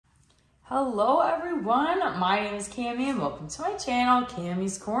Hello everyone, my name is Cami and welcome to my channel,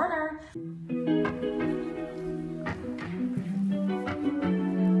 Cami's Corner.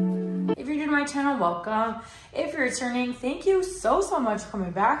 If you're new to my channel, welcome. If you're returning, thank you so much for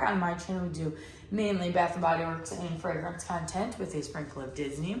coming back. On my channel, we do mainly Bath & Body Works and fragrance content with a sprinkle of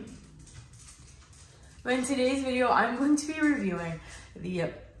Disney. But in today's video, I'm going to be reviewing the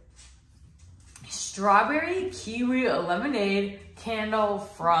Strawberry Kiwi Lemonade candle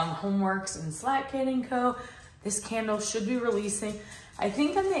from Homeworx and Slatkid & Co. This candle should be releasing, I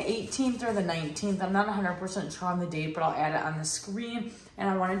think on the 18th or the 19th. I'm not 100% sure on the date, but I'll add it on the screen. And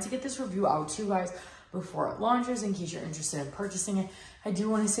I wanted to get this review out to you guys before it launches in case you're interested in purchasing it. I do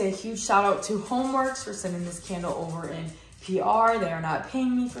want to say a huge shout out to Homeworx for sending this candle over in PR. They are not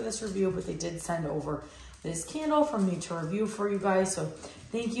paying me for this review, but they did send over this candle for me to review for you guys. So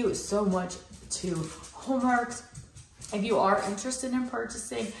thank you so much to Homeworx. If you are interested in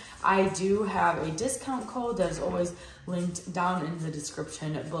purchasing, I do have a discount code that is always linked down in the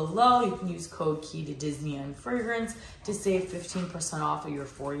description below. You can use code KEY to Disney and Fragrance to save 15% off of your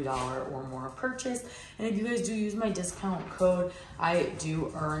 $40 or more purchase. And if you guys do use my discount code, I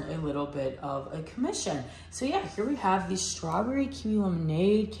do earn a little bit of a commission. So yeah, here we have the Strawberry Kiwi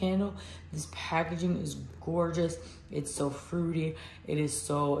Lemonade candle. This packaging is gorgeous. It's so fruity. It is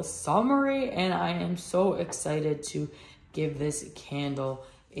so summery, and I am so excited to give this candle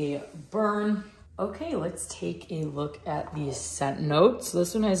a burn. Okay, let's take a look at the scent notes. So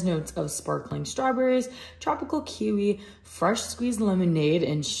this one has notes of sparkling strawberries, tropical kiwi, fresh squeezed lemonade,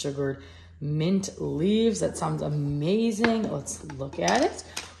 and sugared mint leaves. That sounds amazing. Let's look at it.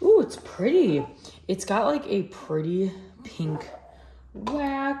 Ooh, it's pretty. It's got like a pretty pink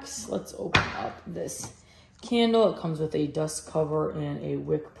wax. Let's open up this candle. It comes with a dust cover and a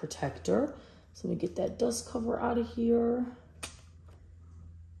wick protector. So let me get that dust cover out of here.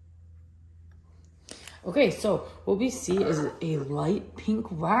 Okay, so what we see is a light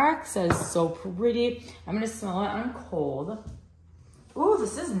pink wax that is so pretty. I'm gonna smell it on cold. Ooh,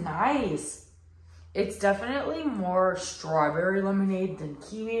 this is nice. It's definitely more strawberry lemonade than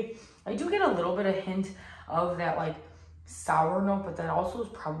kiwi. I do get a little bit of hint of that like sour note, but that also is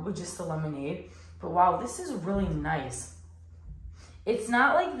probably just the lemonade. But wow, this is really nice. It's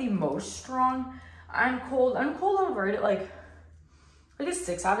not like the most strong on cold. On cold, I would rate it like a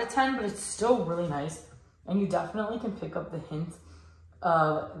 6 out of 10, but it's still really nice. And you definitely can pick up the hint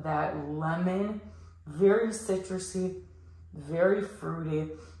of that lemon, very citrusy, very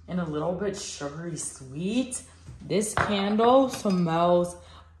fruity, and a little bit sugary sweet. This candle smells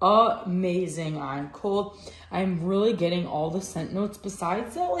amazing on cold. I'm really getting all the scent notes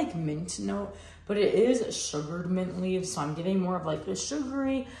besides that like mint note, but it is sugared mint leaves, so I'm getting more of like a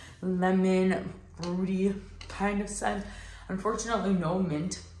sugary, lemon, fruity kind of scent. Unfortunately, no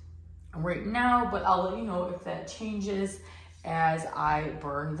mint right now, but I'll let you know if that changes as I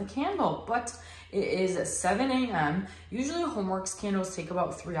burn the candle. But it is 7 a.m. Usually Homeworx candles take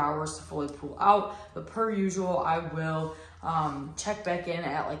about 3 hours to fully cool out, but per usual, I will check back in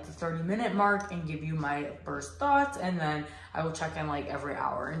at like the 30-minute mark and give you my first thoughts, and then I will check in like every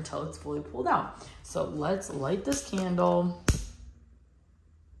hour until it's fully pulled out. So let's light this candle.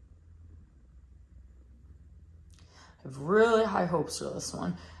 I have really high hopes for this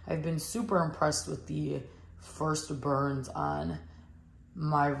one. I've been super impressed with the first burns on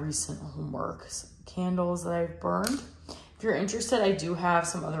my recent Homeworx candles that I've burned. If you're interested, I do have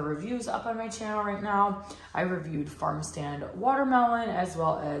some other reviews up on my channel right now. I reviewed Farm Stand Watermelon as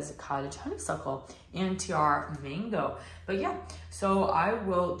well as Cottage Honeysuckle and TR Mango. But yeah, so I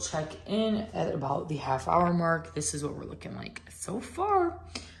will check in at about the half-hour mark. This is what we're looking like so far.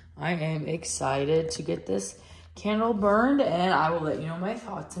 I am excited to get this candle burned, and I will let you know my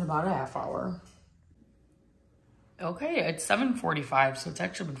thoughts in about a half hour. Okay, it's 7:45, so it's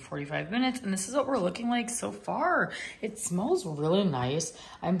actually been 45 minutes, and this is what we're looking like so far. It smells really nice.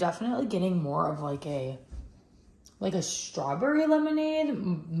 I'm definitely getting more of like a strawberry lemonade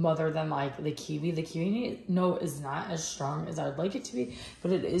rather than like the kiwi. The kiwi note is not as strong as I'd like it to be,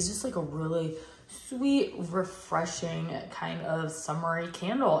 but it is just like a really sweet, refreshing kind of summery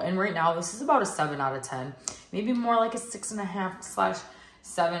candle. And right now, this is about a 7 out of 10, maybe more like a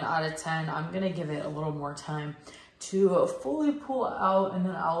 6.5/7 out of 10. I'm gonna give it a little more time to fully pull out, and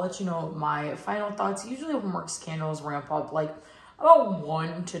then I'll let you know my final thoughts. Usually Homeworx candles ramp up like about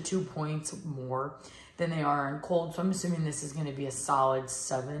 1 to 2 points more than they are in cold. So I'm assuming this is gonna be a solid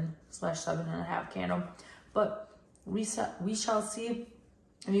 7/7.5 candle, but we shall see.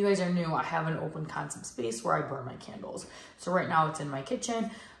 If you guys are new, I have an open concept space where I burn my candles. So right now it's in my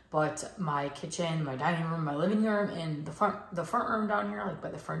kitchen. but my kitchen, my dining room, my living room, and the front room down here, like by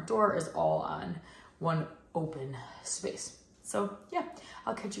the front door, is all on one open space. So yeah,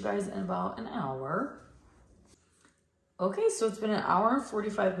 I'll catch you guys in about an hour. Okay, so it's been an hour and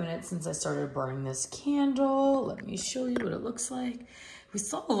 45 minutes since I started burning this candle. Let me show you what it looks like. We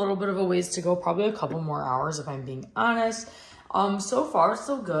still have a little bit of a ways to go, probably a couple more hours if I'm being honest. So far,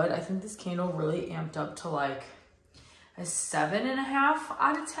 so good. I think this candle really amped up to like a 7.5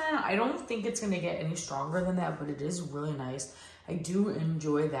 out of 10. I don't think it's gonna get any stronger than that, but it is really nice. I do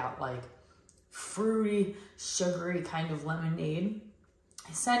enjoy that like fruity, sugary kind of lemonade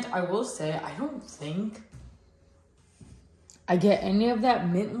scent. I will say, I don't think I get any of that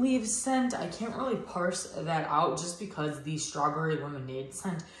mint leaf scent. I can't really parse that out just because the strawberry lemonade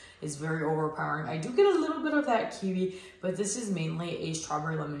scent is very overpowering. I do get a little bit of that kiwi, but this is mainly a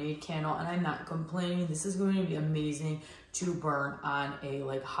strawberry lemonade candle, and I'm not complaining. This is going to be amazing to burn on a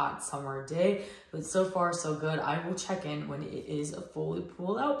like hot summer day, but so far so good. I will check in when it is fully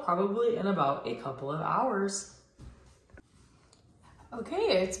pulled out, probably in about a couple of hours.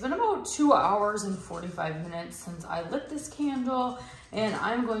 Okay, it's been about 2 hours and 45 minutes since I lit this candle, and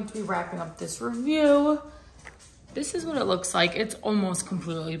I'm going to be wrapping up this review. This is what it looks like. It's almost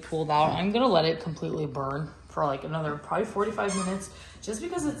completely pulled out. I'm gonna let it completely burn for like another probably 45 minutes just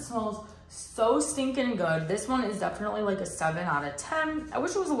because it smells so stinking good. This one is definitely like a 7 out of 10. I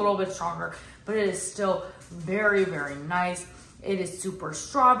wish it was a little bit stronger, but it is still very, very nice. It is super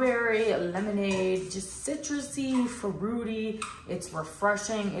strawberry, lemonade, just citrusy, fruity. It's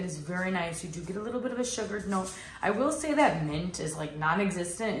refreshing. It is very nice. You do get a little bit of a sugared note. I will say that mint is like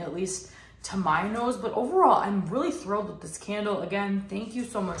non-existent, at least to my nose, but overall, I'm really thrilled with this candle. Again, thank you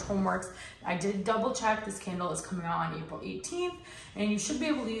so much, Homeworx. I did double check. This candle is coming out on April 18th, and you should be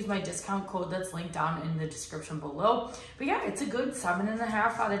able to use my discount code that's linked down in the description below. But yeah, it's a good 7.5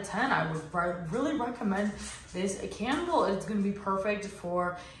 out of 10. I would really recommend this candle. It's gonna be perfect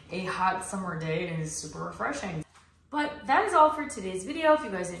for a hot summer day, and it's super refreshing. But that is all for today's video. If you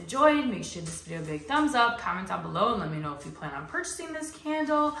guys enjoyed, make sure this video a big thumbs up, comment down below, and let me know if you plan on purchasing this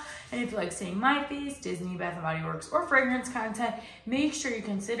candle. And if you like seeing my face, Disney, Bath & Body Works, or fragrance content, make sure you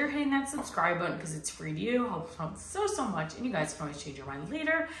consider hitting that subscribe button because it's free to you. Helps out so much, and you guys can always change your mind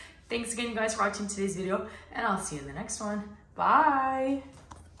later. Thanks again, you guys, for watching today's video, and I'll see you in the next one. Bye!